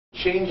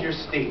change your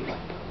state.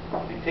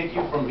 They take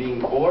you from being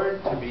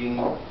bored to being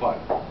fun.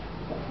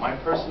 My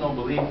personal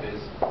belief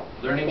is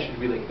learning should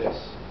be like this.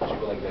 It should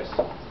go like this.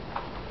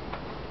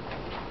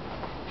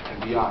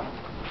 And beyond.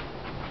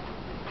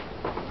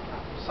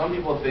 Some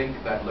people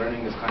think that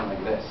learning is kind of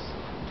like this.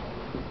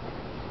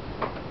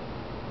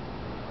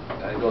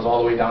 And it goes all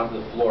the way down to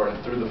the floor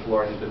and through the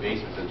floor into the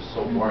basement. It's just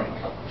so boring.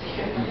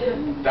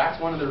 That's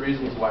one of the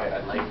reasons why I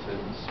like to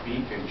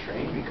speak and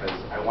train, because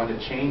I want to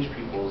change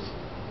people's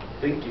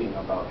thinking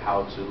about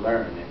how to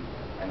learn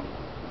and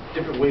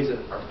different ways that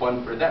are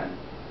fun for them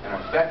and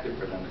are effective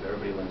for them, because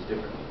everybody learns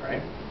differently,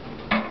 right?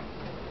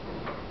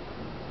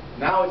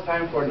 Now it's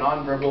time for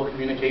nonverbal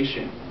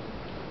communication.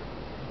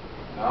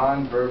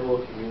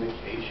 Nonverbal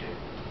communication.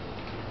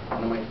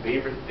 One of my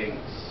favorite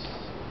things.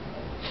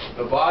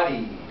 The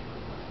body,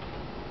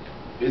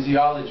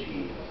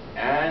 physiology,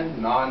 and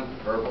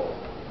nonverbal.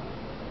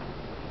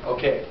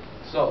 Okay,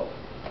 so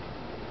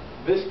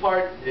this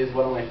part is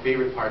one of my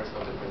favorite parts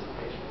of the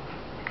presentation.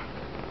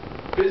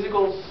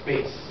 Physical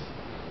space.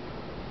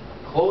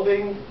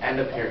 Clothing and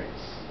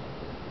appearance.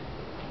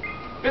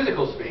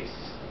 Physical space.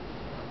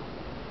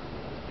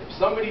 If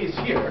somebody is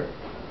here,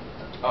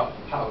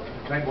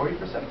 can I bore you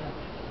for a second?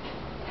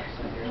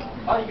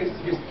 Oh, you can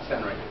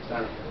stand right here.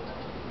 Stand right here.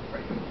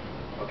 Right here.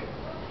 Okay.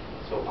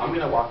 So I'm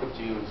going to walk up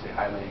to you and say,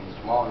 hi, my name is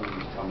Jamal, and you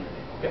just tell me your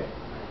name, okay?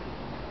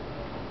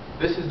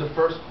 This is the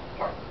first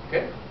part,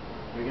 okay?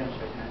 We're going to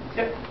shake hands.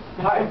 Yeah.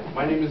 Hi,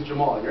 my name is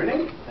Jamal. Your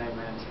name? Hi,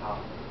 my name is Hao.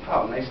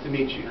 Hao, nice to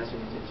meet you. Nice to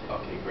meet you too.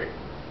 Okay, great.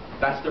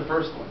 That's the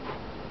first one.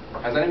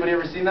 Has anybody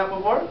ever seen that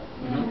before?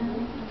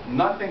 Mm-hmm.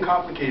 Nothing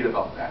complicated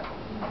about that.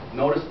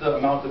 Notice the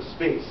amount of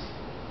space,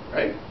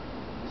 right?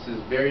 This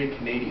is very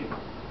Canadian.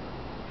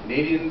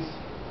 Canadians,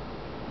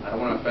 I don't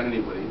want to offend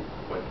anybody,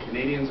 but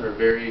Canadians are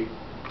very,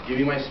 give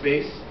me my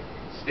space,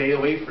 stay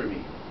away from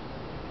me.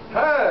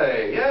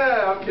 Hi,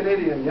 yeah, I'm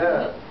Canadian,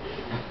 yeah.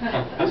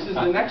 This is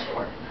the next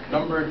part.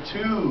 Number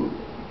 2.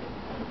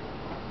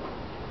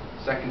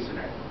 Second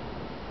scenario.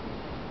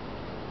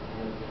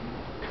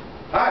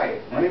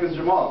 Hi, my name is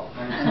Jamal.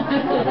 Nice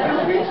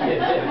to meet you.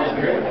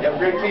 You have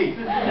great teeth.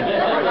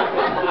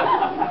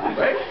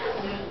 Right?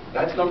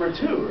 That's number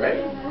 2,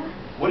 right?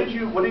 What did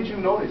you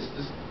notice?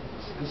 Just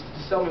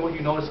tell me what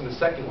you noticed in the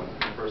second one,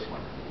 the first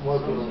one.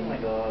 Something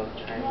like a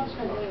Chinese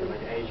culture,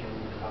 like Asian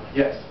culture.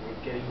 Yes. We're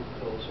getting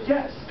closer.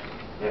 Yes.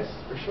 Yes,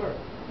 for sure.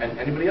 And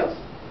anybody else?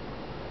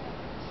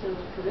 So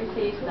this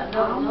is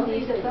not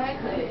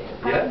exactly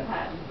Yeah.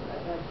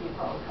 sometimes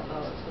people come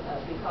out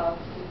because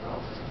people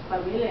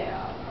familiar.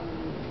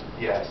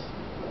 Yes.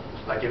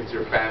 Like if it's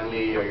your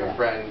family or your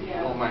friend, you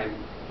don't mind.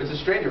 If it's a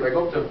stranger, if I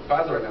go up to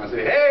Fazel right now and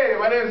say, hey,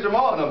 my name is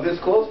Jamal, and I'm this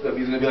close to him,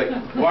 he's going to be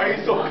like, why are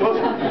you so close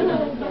to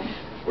me?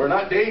 We're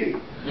not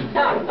dating.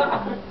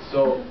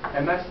 So,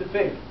 and that's the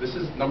thing. This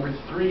is number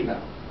 3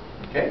 now.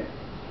 Okay?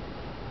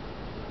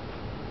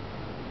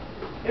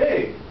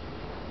 Hey,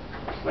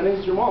 my name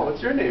is Jamal.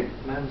 What's your name?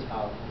 My name is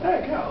Hao.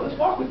 Hey, Cal, let's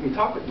walk with me.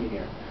 Talk with me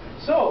here.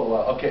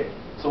 So, okay.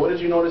 So what did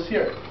you notice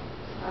here?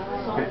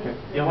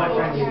 You're my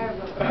friend.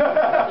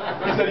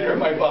 You said you're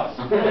my boss.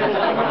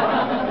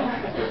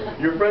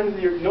 Your friends,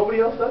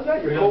 nobody else does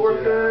that? Your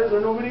coworkers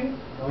or nobody?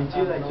 We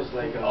do like just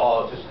like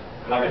just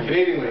like a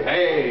Canadian way.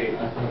 Hey.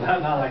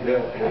 not like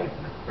that.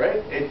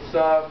 Right? It's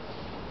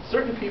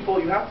certain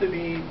people, you have to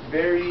be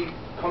very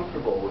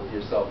comfortable with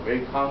yourself,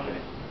 very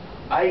confident.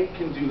 I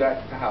can do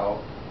that to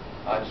Hal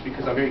just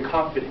because I'm very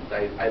confident.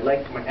 I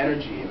like my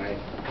energy and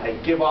I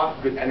give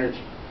off good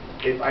energy.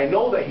 If I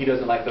know that he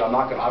doesn't like that, I'm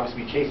not going to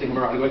obviously be chasing him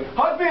around and going,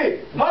 hug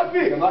me, hug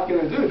me. I'm not going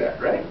to do that,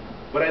 right?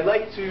 But I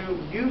like to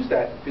use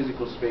that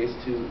physical space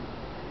to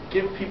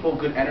give people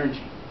good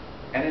energy.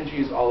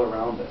 Energy is all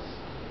around us,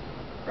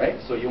 right?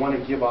 So you want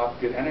to give off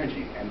good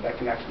energy, and that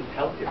can actually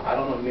help him. I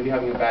don't know, maybe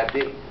having a bad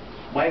day.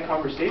 My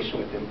conversation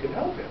with him could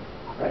help him,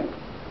 right?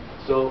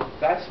 So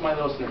that's my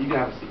little scenario. You can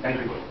have a seat. Thank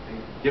you.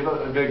 Give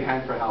a big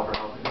hand for Hal for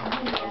helping.